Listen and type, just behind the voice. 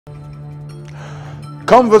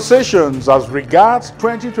Conversations as regards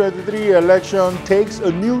 2023 election takes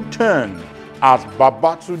a new turn as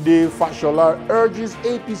Babatunde Fashola urges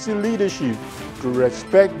APC leadership to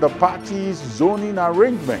respect the party's zoning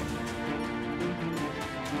arrangement.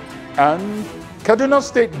 And Kaduna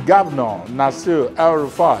State Governor Nasir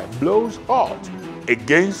El-Rufai blows hot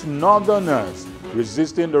against Northerners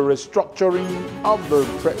resisting the restructuring of the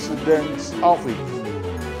President's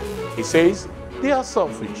office. He says they are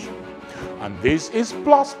selfish. And this is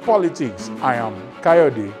Plus Politics. I am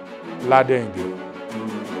Kayode Ladenge.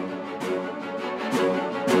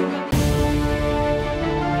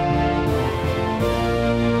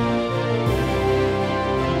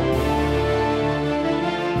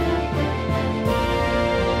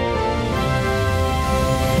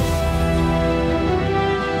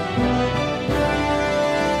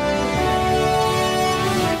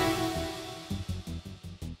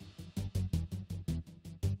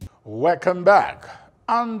 Welcome back.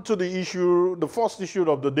 And to the first issue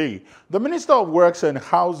of the day. The Minister of Works and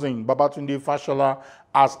Housing, Babatunde Fashola,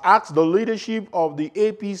 has asked the leadership of the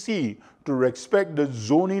APC to respect the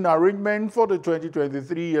zoning arrangement for the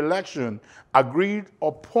 2023 election agreed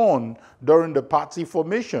upon during the party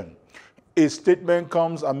formation. A statement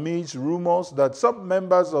comes amidst rumors that some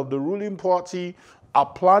members of the ruling party are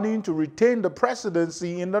planning to retain the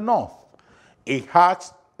presidency in the north. He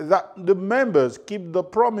asks that the members keep the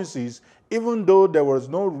promises even though there was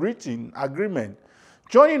no written agreement.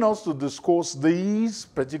 Joining us to discuss this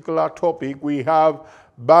particular topic, we have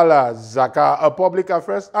Bala Zaka, a public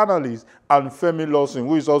affairs analyst, and Femi Lawson,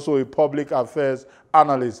 who is also a public affairs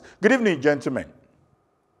analyst. Good evening, gentlemen.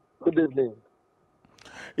 Good evening.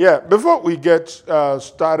 Yeah, before we get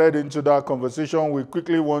started into that conversation, we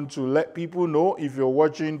quickly want to let people know, if you're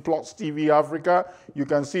watching Plus TV Africa, you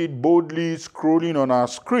can see it boldly scrolling on our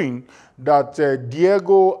screen that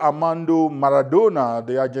Diego Armando Maradona,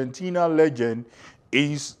 the Argentina legend,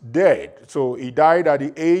 is dead. So he died at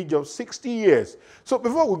the age of 60 years. So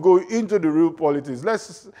before we go into the real politics,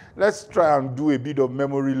 let's try and do a bit of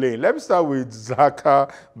memory lane. Let me start with Zaka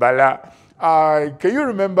Bala. Can you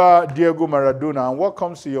remember Diego Maradona, and what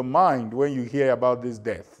comes to your mind when you hear about this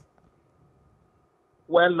death?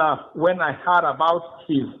 Well, when I heard about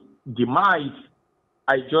his demise,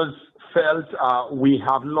 I just felt we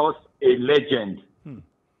have lost a legend.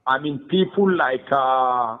 I mean, people like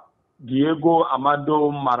Diego Armando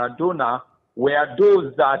Maradona were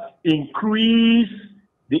those that increased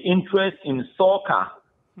the interest in soccer.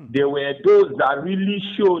 They were those that really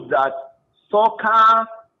showed that soccer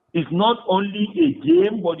is not only a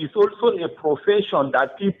game, but it's also a profession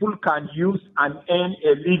that people can use and earn a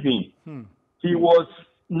living. He was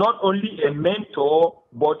not only a mentor,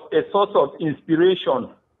 but a source of inspiration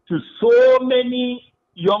to so many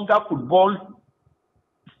younger football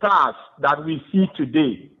stars that we see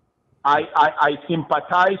today. I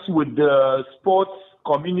sympathize with the sports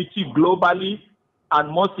community globally,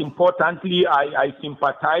 and most importantly, I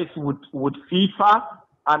sympathize with FIFA,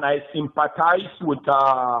 and I sympathize with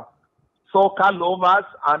soccer lovers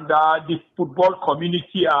and the football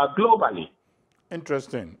community globally.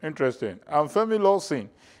 Interesting. And Femi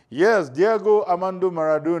Lawson, yes, Diego Armando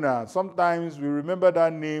Maradona. Sometimes we remember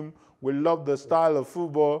that name, we love the style of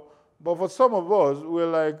football, but for some of us, we're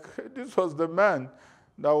like, this was the man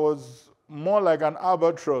that was more like an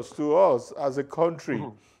albatross to us as a country.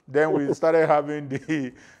 Then we started having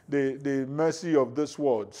the mercy of this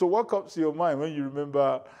world. So what comes to your mind when you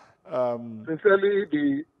remember?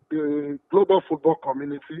 Sincerely, the global football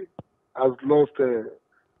community has lost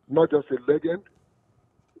not just a legend,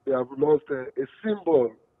 they have lost a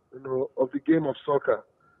symbol, of the game of soccer.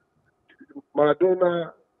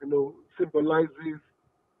 Maradona, symbolizes,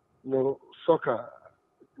 soccer.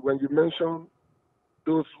 When you mention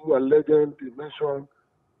those who are legends, you mention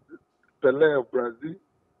Pelé of Brazil,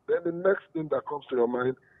 then the next thing that comes to your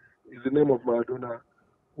mind is the name of Maradona,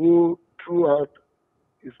 who throughout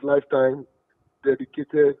his lifetime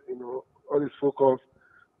dedicated, all his focus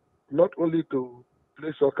not only to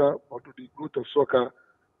play soccer, but to the growth of soccer.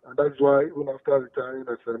 And that's why even after retiring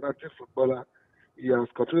as an active footballer, he has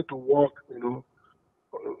continued to work,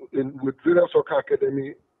 with various soccer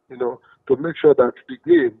academy, to make sure that the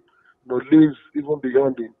game, lives even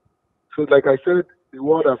beyond him. So like I said, the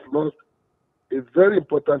world has lost a very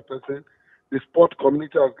important person. The sport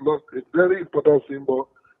community has lost a very important symbol.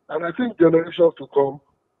 And I think generations to come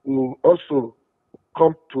will also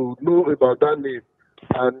come to know about that name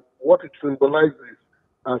and what it symbolizes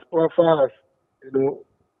as far as,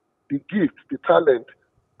 the gift, the talent,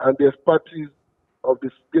 and the expertise of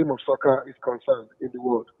this game of soccer is concerned in the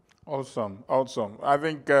world. Awesome, awesome. I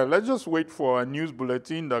think let's just wait for a news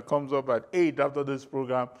bulletin that comes up at 8 after this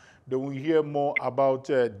program. Then we hear more about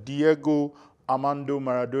Diego Armando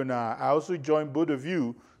Maradona. I also join both of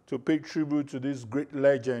you to pay tribute to this great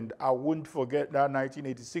legend. I won't forget that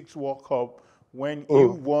 1986 World Cup when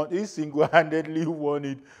he single-handedly won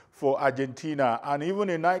it for Argentina. And even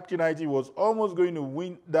in 1990, was almost going to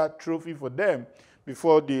win that trophy for them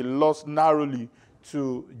before they lost narrowly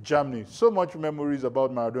to Germany. So much memories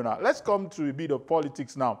about Maradona. Let's come to a bit of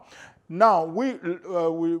politics now. Now, we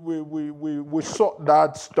saw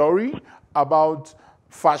that story about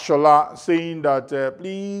Fashola saying that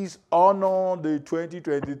please honor the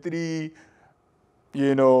 2023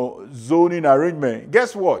 zoning arrangement.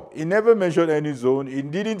 Guess what? He never mentioned any zone. He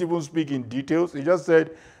didn't even speak in details. He just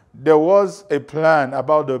said there was a plan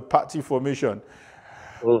about the party formation.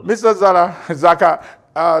 Mr. Zaka,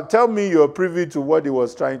 tell me you're privy to what he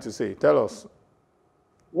was trying to say. Tell us.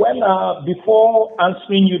 Well, before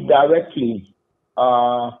answering you directly,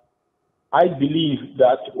 I believe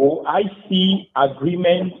that I see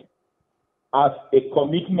agreement as a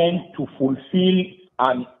commitment to fulfill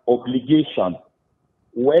an obligation,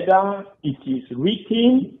 whether it is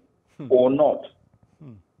written or not.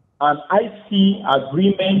 And I see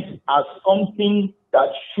agreement as something that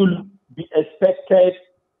should be expected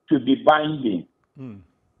to be binding.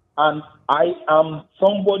 And I am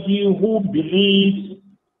somebody who believes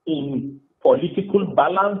in political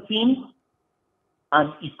balancing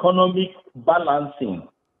and economic balancing.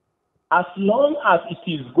 As long as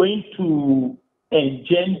it is going to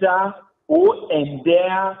engender or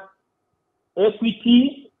endear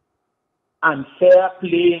equity and fair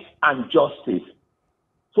play and justice.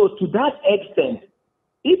 So to that extent,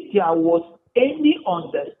 if there was any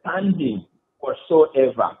understanding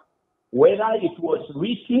whatsoever, whether it was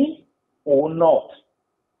written or not,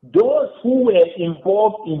 those who were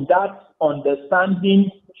involved in that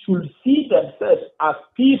understanding should see themselves as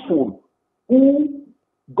people who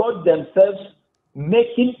got themselves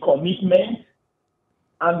making commitments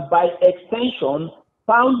and by extension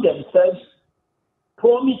found themselves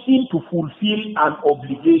promising to fulfill an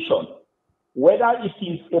obligation, whether it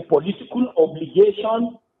is a political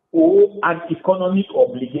obligation or an economic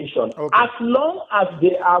obligation. Okay. As long as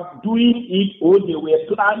they are doing it or they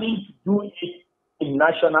were planning to do it in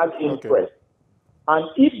national interest. Okay. And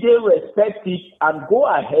if they respect it and go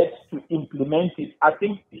ahead to implement it, I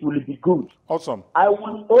think it will be good. Awesome. I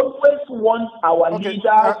will always want our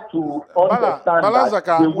leaders to understand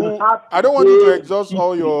that they will have I don't want you to exhaust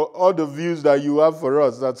history. all the views that you have for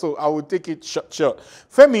us. So I will take it short.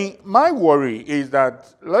 Femi, my worry is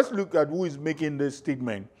that let's look at who is making this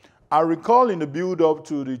statement. I recall in the build-up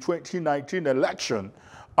to the 2019 election,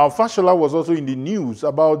 Fashola was also in the news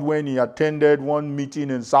about when he attended one meeting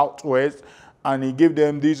in Southwest and he gave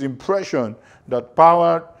them this impression that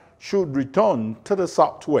power should return to the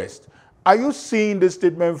Southwest. Are you seeing this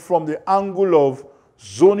statement from the angle of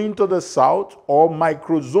zoning to the South or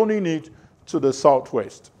micro-zoning it to the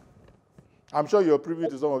Southwest? I'm sure you're privy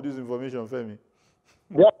to some of this information, Femi.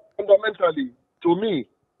 Yeah, fundamentally, to me,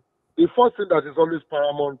 the first thing that is always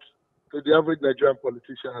paramount to the average Nigerian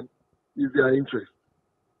politician is their interest.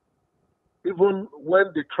 Even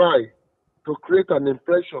when they try to create an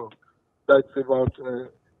impression that's about a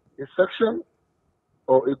section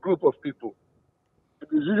or a group of people, it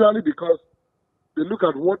is usually because they look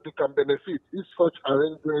at what they can benefit if such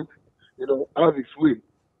arrangement, have its way.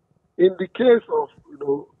 In the case of,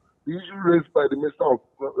 the issue raised by the Minister of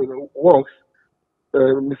Works,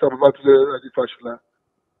 Mr. Babatunde Raji Fashola,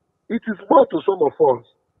 it is more to some of us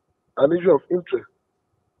an issue of interest,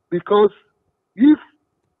 because if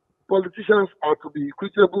politicians are to be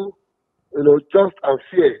equitable, just and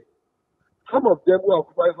fair, some of them who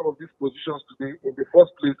occupy some of these positions today in the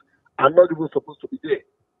first place are not even supposed to be there.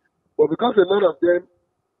 But because a lot of them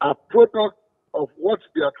are products of what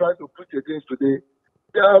they are trying to put against today,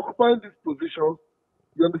 they are occupying these positions,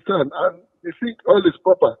 you understand, and they think all is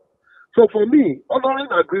proper. So for me, honoring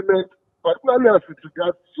agreement, particularly as it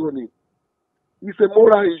regards zoning, is a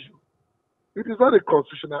moral issue. It is not a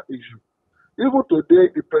constitutional issue. Even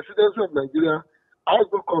today, the Presidency of Nigeria has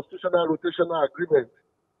no constitutional rotational agreement.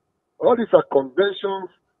 All these are conventions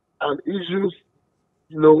and issues,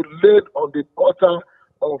 laid on the altar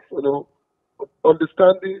of,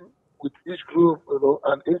 understanding with each group,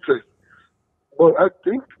 and interest. But I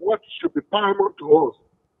think what should be paramount to us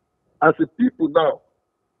as a people now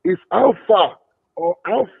is how far or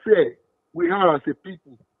how fair we are as a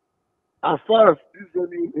people, as far as this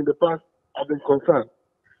journey in the past have been concerned.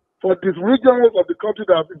 For these regions of the country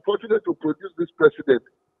that have been fortunate to produce this president,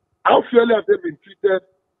 how fairly have they been treated?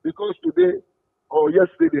 Because today, or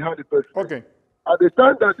yesterday they had the president. Okay. At the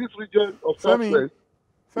time that this region of Southwest,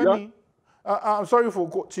 Femi, I'm sorry for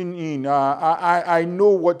cutting in. I know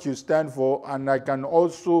what you stand for, and I can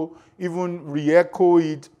also even re-echo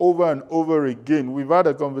it over and over again. We've had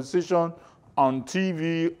a conversation on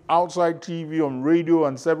TV, outside TV, on radio,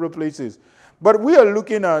 and several places. But we are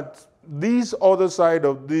looking at this other side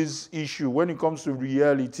of this issue when it comes to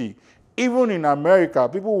reality. Even in America,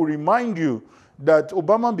 people will remind you that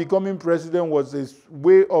Obama becoming president was a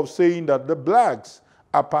way of saying that the blacks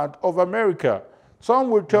are part of America. Some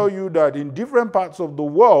will tell you that in different parts of the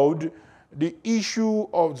world, the issue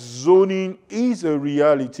of zoning is a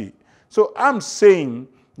reality. So I'm saying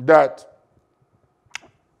that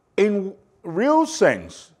in real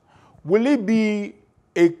sense, will it be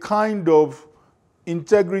a kind of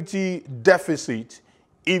integrity deficit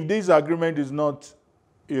if this agreement is not,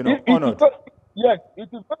 honored? Yes, it is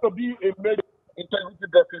going to be a major integrity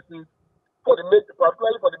deficit for the major,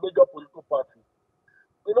 particularly for the major political parties.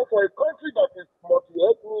 For a country that is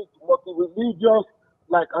multi-ethnic, multi-religious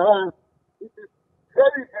like ours, it is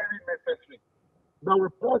very, very necessary that we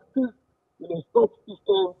practice such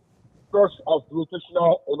systems such as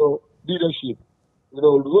rotational, leadership.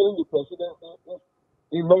 Ruling the presidency is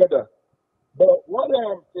in order. But what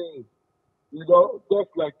I am saying,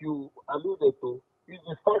 just like you alluded to, is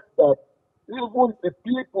the fact that even the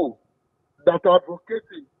people that are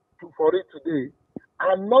advocating for it today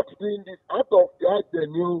are not doing this out of their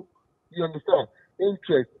genuine,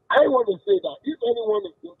 interest. I want to say that if anyone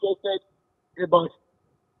is interested about,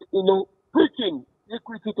 preaching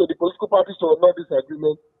equity to the political parties to honor this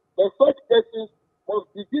agreement, then such persons must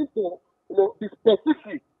begin to, be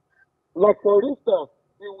specific. Like, for instance,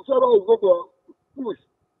 whichever is going to push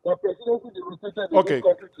the presidency be rotated in this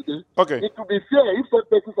country today, it will be fair if such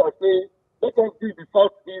persons are saying, let us give the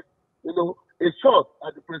fact is, a shot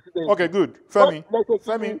at the presidency. Okay, good.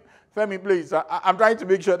 Femi, please, I'm trying to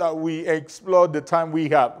make sure that we explore the time we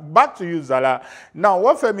have. Back to you, Zala. Now,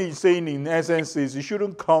 what Femi is saying in essence is it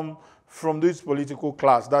shouldn't come from this political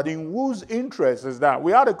class, that in whose interest is that?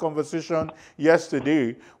 We had a conversation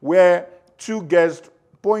yesterday where two guests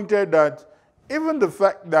pointed that even the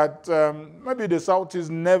fact that maybe the Southeast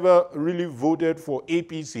never really voted for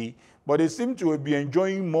APC, but they seem to be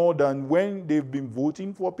enjoying more than when they've been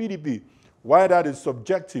voting for PDP. Why that is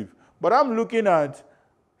subjective. But I'm looking at,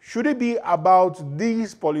 should it be about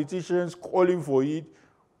these politicians calling for it?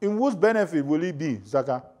 In whose benefit will it be,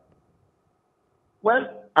 Zaka? Well,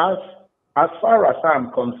 as far as I'm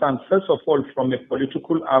concerned, first of all, from a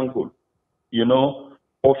political angle,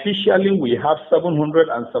 officially we have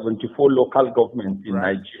 774 local governments in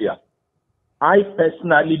Nigeria. I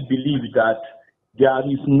personally believe that there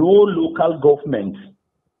is no local government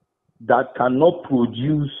that cannot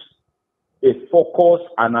produce a focus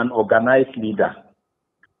and an organized leader.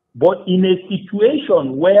 But in a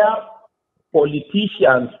situation where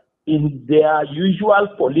politicians, in their usual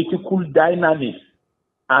political dynamics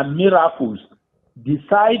and miracles,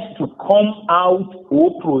 decide to come out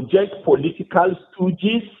or project political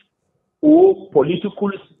stooges or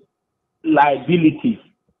political liabilities,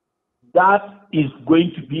 that is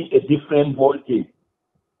going to be a different ballgame.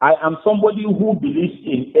 I am somebody who believes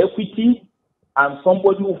in equity. I'm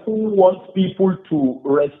somebody who wants people to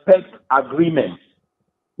respect agreements.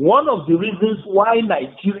 One of the reasons why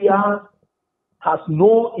Nigeria has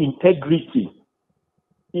no integrity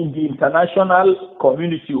in the international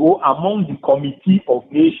community or among the Committee of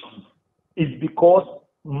Nations is because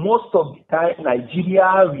most of the time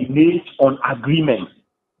Nigeria relates on agreements.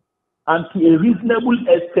 And to a reasonable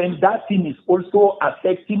extent, that thing is also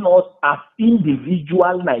affecting us as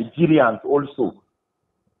individual Nigerians also.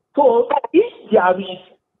 So if there is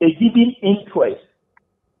a given interest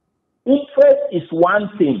is one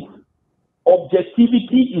thing,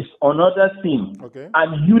 objectivity is another thing,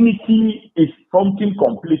 and unity is something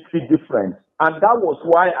completely different. And that was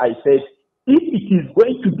why I said, if it is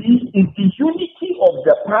going to be in the unity of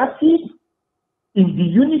the party, in the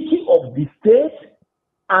unity of the state,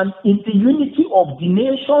 and in the unity of the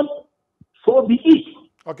nation, so be it.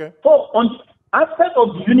 So on the aspect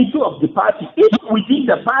of the unity of the party, if within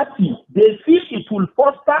the party they feel it will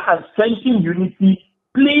foster and strengthen unity,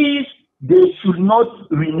 please, they should not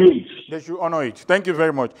renege. They should honor it. Thank you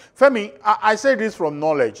very much. Femi, I say this from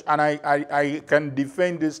knowledge, and I can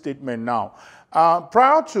defend this statement now.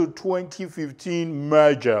 Prior to 2015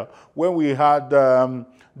 merger, when we had the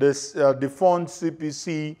defunct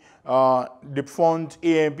CPC, defunct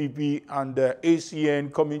AMPP, and the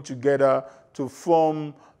ACN coming together to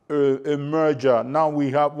form a merger, now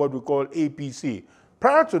we have what we call APC.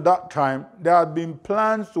 Prior to that time, there had been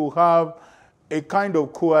plans to have a kind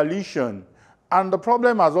of coalition And the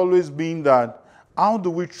problem has always been that how do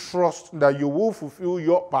we trust that you will fulfill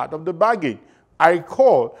your part of the bargain? I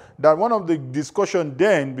recall that one of the discussion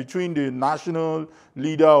then between the national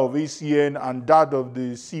leader of ACN and that of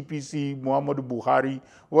the CPC, Muhammadu Buhari,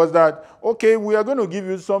 was that, okay, we are going to give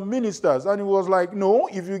you some ministers. And it was like, no,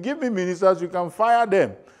 if you give me ministers, you can fire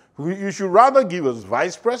them. You should rather give us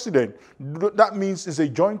vice president. That means it's a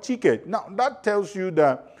joint ticket. Now, that tells you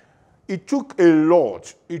that it took a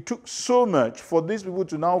lot. It took so much for these people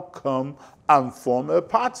to now come and form a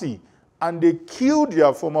party. And they killed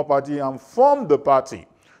their former party and formed the party.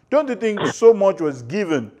 Don't you think so much was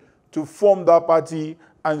given to form that party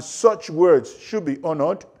and such words should be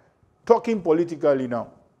honored? Talking politically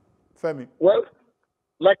now. Femi. Well,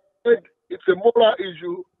 like I said, it's a moral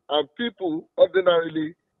issue, and people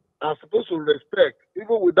ordinarily are supposed to respect,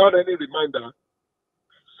 even without any reminder,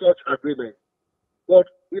 such agreement. But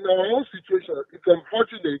in our own situation, it's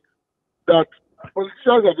unfortunate that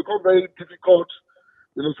politicians have become very difficult,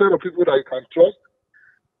 set of people that you can trust.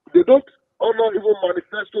 They don't honor even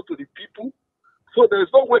manifesto to the people. So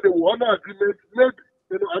there's no way they will honor agreements made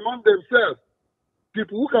among themselves.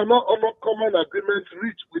 People who cannot honor common agreements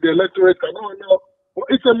reached with the electorate cannot honor. But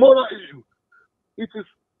it's a moral issue. It is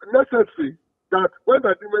necessary that when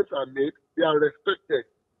agreements are made, they are respected.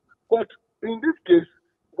 But in this case,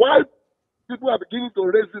 why people are beginning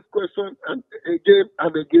to raise this question and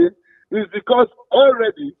again is because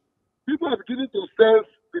already people are beginning to sense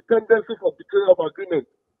the tendency for betrayal of agreement.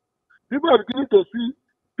 People are beginning to see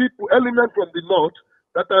elements from the north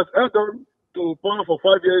that has held on to power for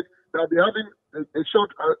 5 years, that they having a shot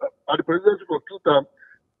at the presidency for 2 terms.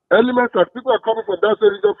 Elements that people are coming from that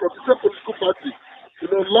region from the same political party,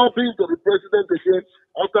 lobbying to the president again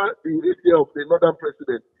after the 8 years of the northern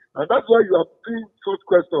president. And that's why you are seeing such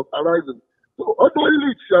questions arising. So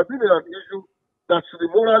ordinarily, it should have been an issue that should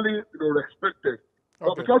be morally respected. Okay.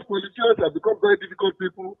 But because politicians have become very difficult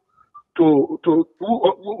people who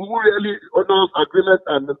really honor agreement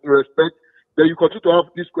and respect, then you continue to have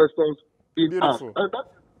these questions in us. And that's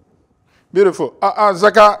beautiful.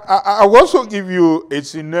 Zaka, I will also give you a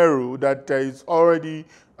scenario that is already,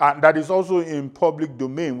 that is also in public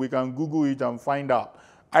domain. We can Google it and find out.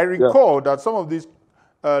 I recall that some of these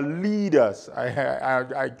leaders,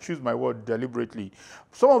 I choose my word deliberately,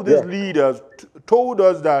 some of these leaders told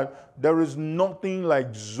us that there is nothing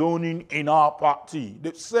like zoning in our party.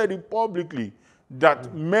 They said it publicly,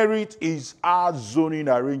 that merit is our zoning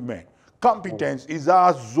arrangement. Competence is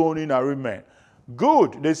our zoning arrangement.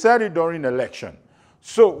 Good, they said it during election.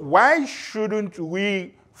 So why shouldn't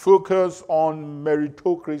we focus on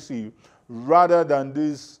meritocracy rather than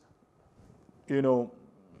this,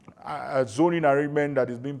 a zoning arrangement that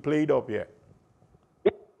is being played up here?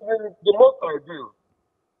 It's the most ideal.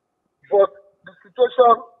 But the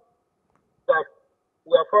situation that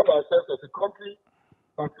we have found ourselves as a country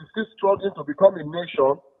that is still struggling to become a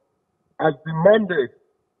nation has demanded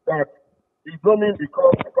that the zoning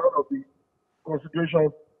becomes part of the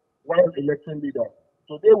consideration while electing leaders.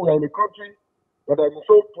 Today we are in a country that has been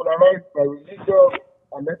so polarized by religious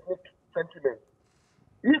and ethnic sentiment.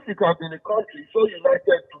 If it has been a country so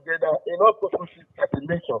united together in all purposes as a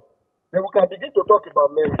nation, then we can begin to talk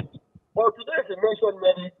about merit. But today, if you mention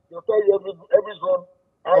merit, they'll tell you every zone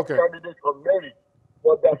has candidates on merit.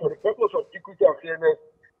 But that for the purpose of equity and fairness,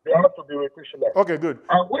 they have to be rotational. Okay, good.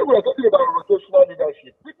 And when we are talking about rotational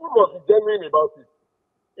leadership, people must be genuine about it.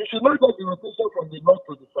 It should not just be rotation from the north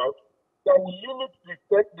to the south. That will limit the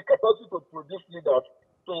capacity to produce leaders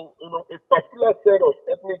to a particular set of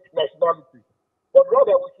ethnic nationality. But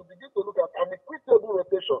rather, we should begin to look at an equitable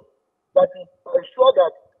rotation that will ensure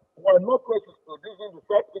that while Northwest is producing, the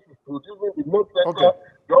Southwest is producing, the North Central,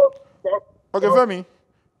 Okay,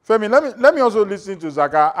 Femi, let me also listen to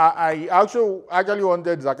Zaka. I actually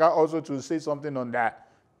wanted Zaka also to say something on that.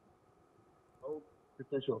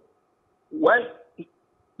 Well,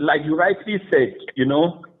 like you rightly said,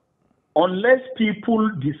 unless people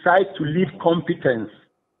decide to leave competence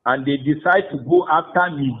and they decide to go after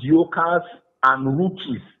mediocres and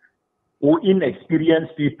rookies or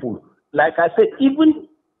inexperienced people, like I said, even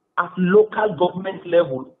at local government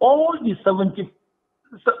level, all the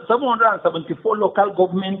 774 local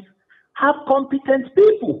governments have competent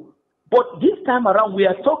people. But this time around, we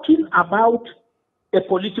are talking about a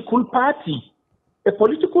political party. A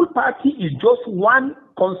political party is just one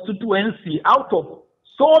constituency out of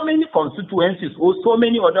so many constituencies or so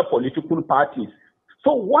many other political parties.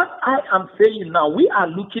 So what I am saying now, we are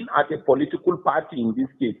looking at a political party in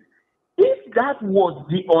this case. If that was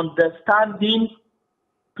the understanding,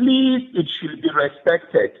 please, it should be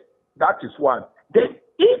respected. That is one. Then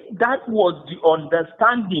if that was the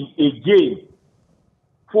understanding again,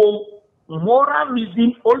 for moral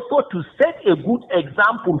reason, also to set a good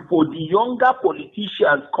example for the younger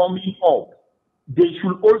politicians coming up. They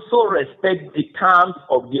should also respect the terms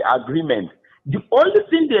of the agreement. The only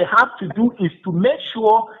thing they have to do is to make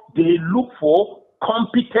sure they look for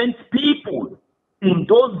competent people in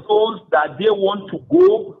those zones that they want to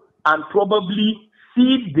go and probably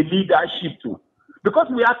cede the leadership to. Because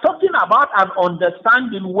we are talking about an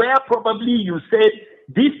understanding where probably you said,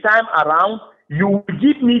 this time around, you will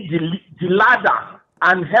give me the ladder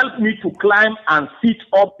and help me to climb and sit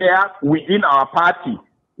up there within our party,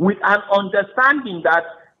 with an understanding that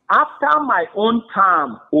after my own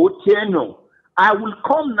term or tenure, I will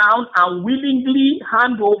come down and willingly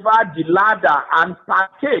hand over the ladder and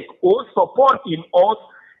partake or support in us,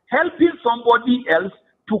 helping somebody else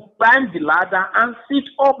to climb the ladder and sit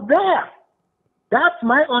up there. That's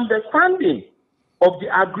my understanding of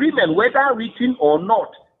the agreement, whether written or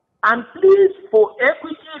not. And please, for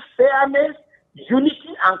equity, fairness,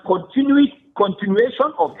 unity, and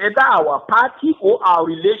continuation of either our party or our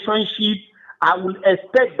relationship, I will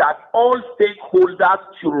expect that all stakeholders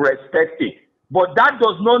should respect it. But that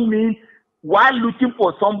does not mean while looking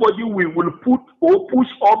for somebody we will put or push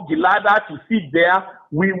up the ladder to sit there,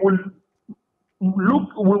 we will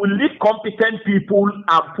leave competent people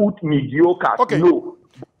and put mediocre. Okay. No.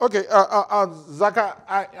 Okay, Zaka,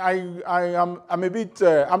 I'm a bit,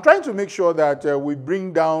 I'm trying to make sure that we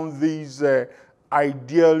bring down these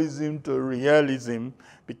idealism to realism,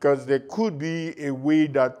 because there could be a way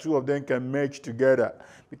that two of them can merge together.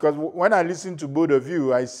 Because when I listen to both of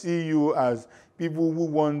you, I see you as people who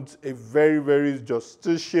want a very, very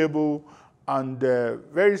justiciable and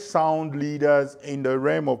very sound leaders in the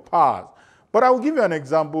realm of power. But I will give you an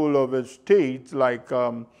example of a state like,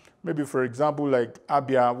 maybe for example, like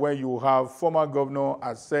Abia, where you have former governor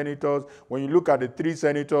as senators. When you look at the three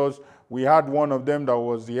senators, we had one of them that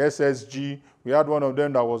was the SSG. We had one of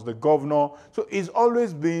them that was the governor. So it's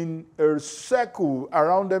always been a circle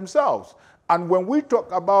around themselves. And when we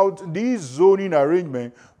talk about these zoning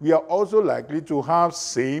arrangements, we are also likely to have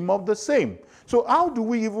same of the same. So how do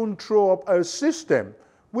we even throw up a system,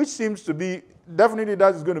 which seems to be, definitely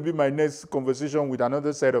that is going to be my next conversation with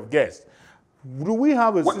another set of guests. Do we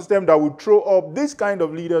have a system that will throw up this kind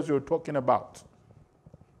of leaders you're talking about?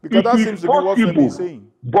 Because that seems to be what Femi is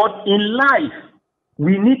saying. But in life,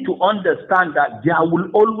 we need to understand that there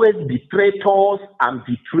will always be traitors and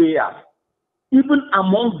betrayers. Even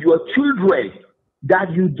among your children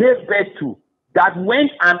that you gave birth to, that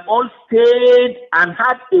went and all stayed and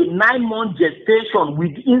had a 9-month gestation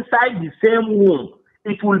with inside the same womb,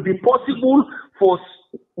 it will be possible for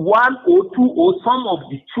one or two or some of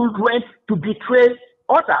the children to betray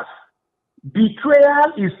others.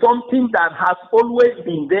 Betrayal is something that has always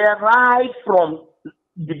been there right from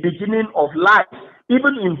the beginning of life,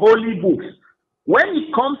 even in holy books. When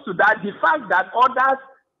it comes to that, the fact that others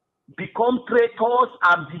become traitors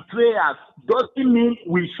and betrayers doesn't mean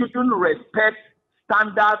we shouldn't respect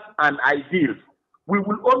standards and ideals. We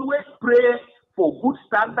will always pray for good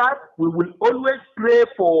standards. We will always pray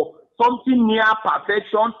for something near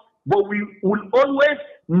perfection, but we will always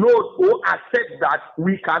know or accept that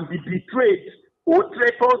we can be betrayed or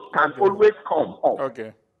traitors can always come up.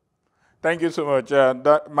 Okay. Thank you so much.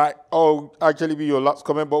 That might actually be your last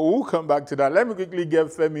comment, but we'll come back to that. Let me quickly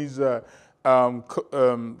give Femi's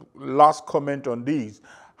last comment on these.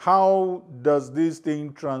 How does this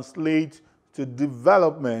thing translate to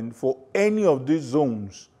development for any of these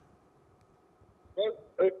zones?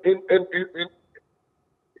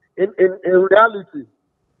 In reality,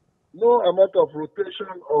 no amount of rotation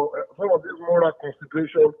or some of these moral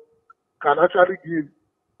considerations can actually give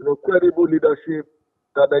credible leadership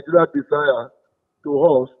that Nigeria desire to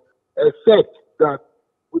us, except that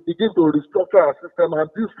we begin to restructure our system and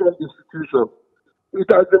build strong institutions.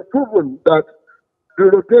 It has been proven that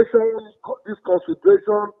the rotation, this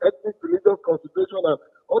consideration, ethnic, religious consideration, and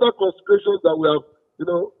other considerations that we have,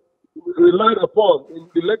 relied upon in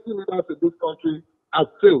electing leaders in this country have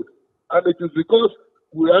failed. And it is because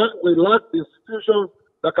we lack the institutions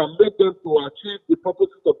that can make them to achieve the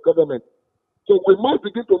purposes of government. So we must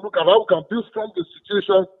begin to look at how we can build strong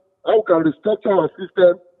institutions, how we can restructure our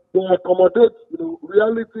system to accommodate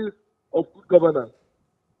realities of good governance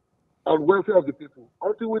and welfare of the people.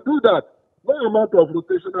 Until we do that, no amount of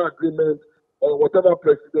rotational agreement or whatever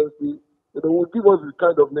presidency will give us the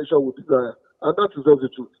kind of nation we desire. And that is just the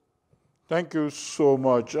truth. Thank you so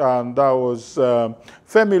much. And that was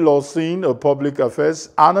Femi Lawson, a public affairs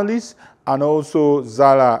analyst, and also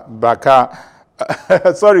Zala Baka,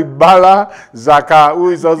 Sorry, Bala Zaka, who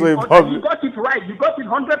is also a public. You got it right. You got it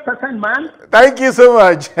 100%, man. Thank you so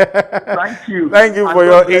much. Thank you. Thank you for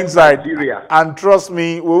your insight. Nigeria. And trust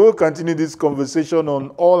me, we will continue this conversation on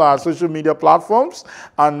all our social media platforms.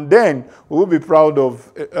 And then we will be proud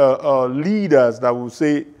of leaders that will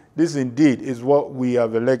say, this indeed is what we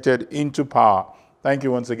have elected into power. Thank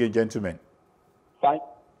you once again, gentlemen. Thank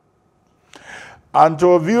you. And to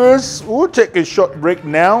our viewers, we'll take a short break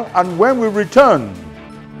now, and when we return,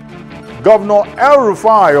 Governor El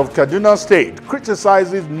Rufai of Kaduna State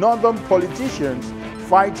criticizes northern politicians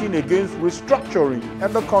fighting against restructuring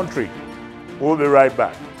in the country. We'll be right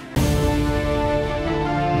back.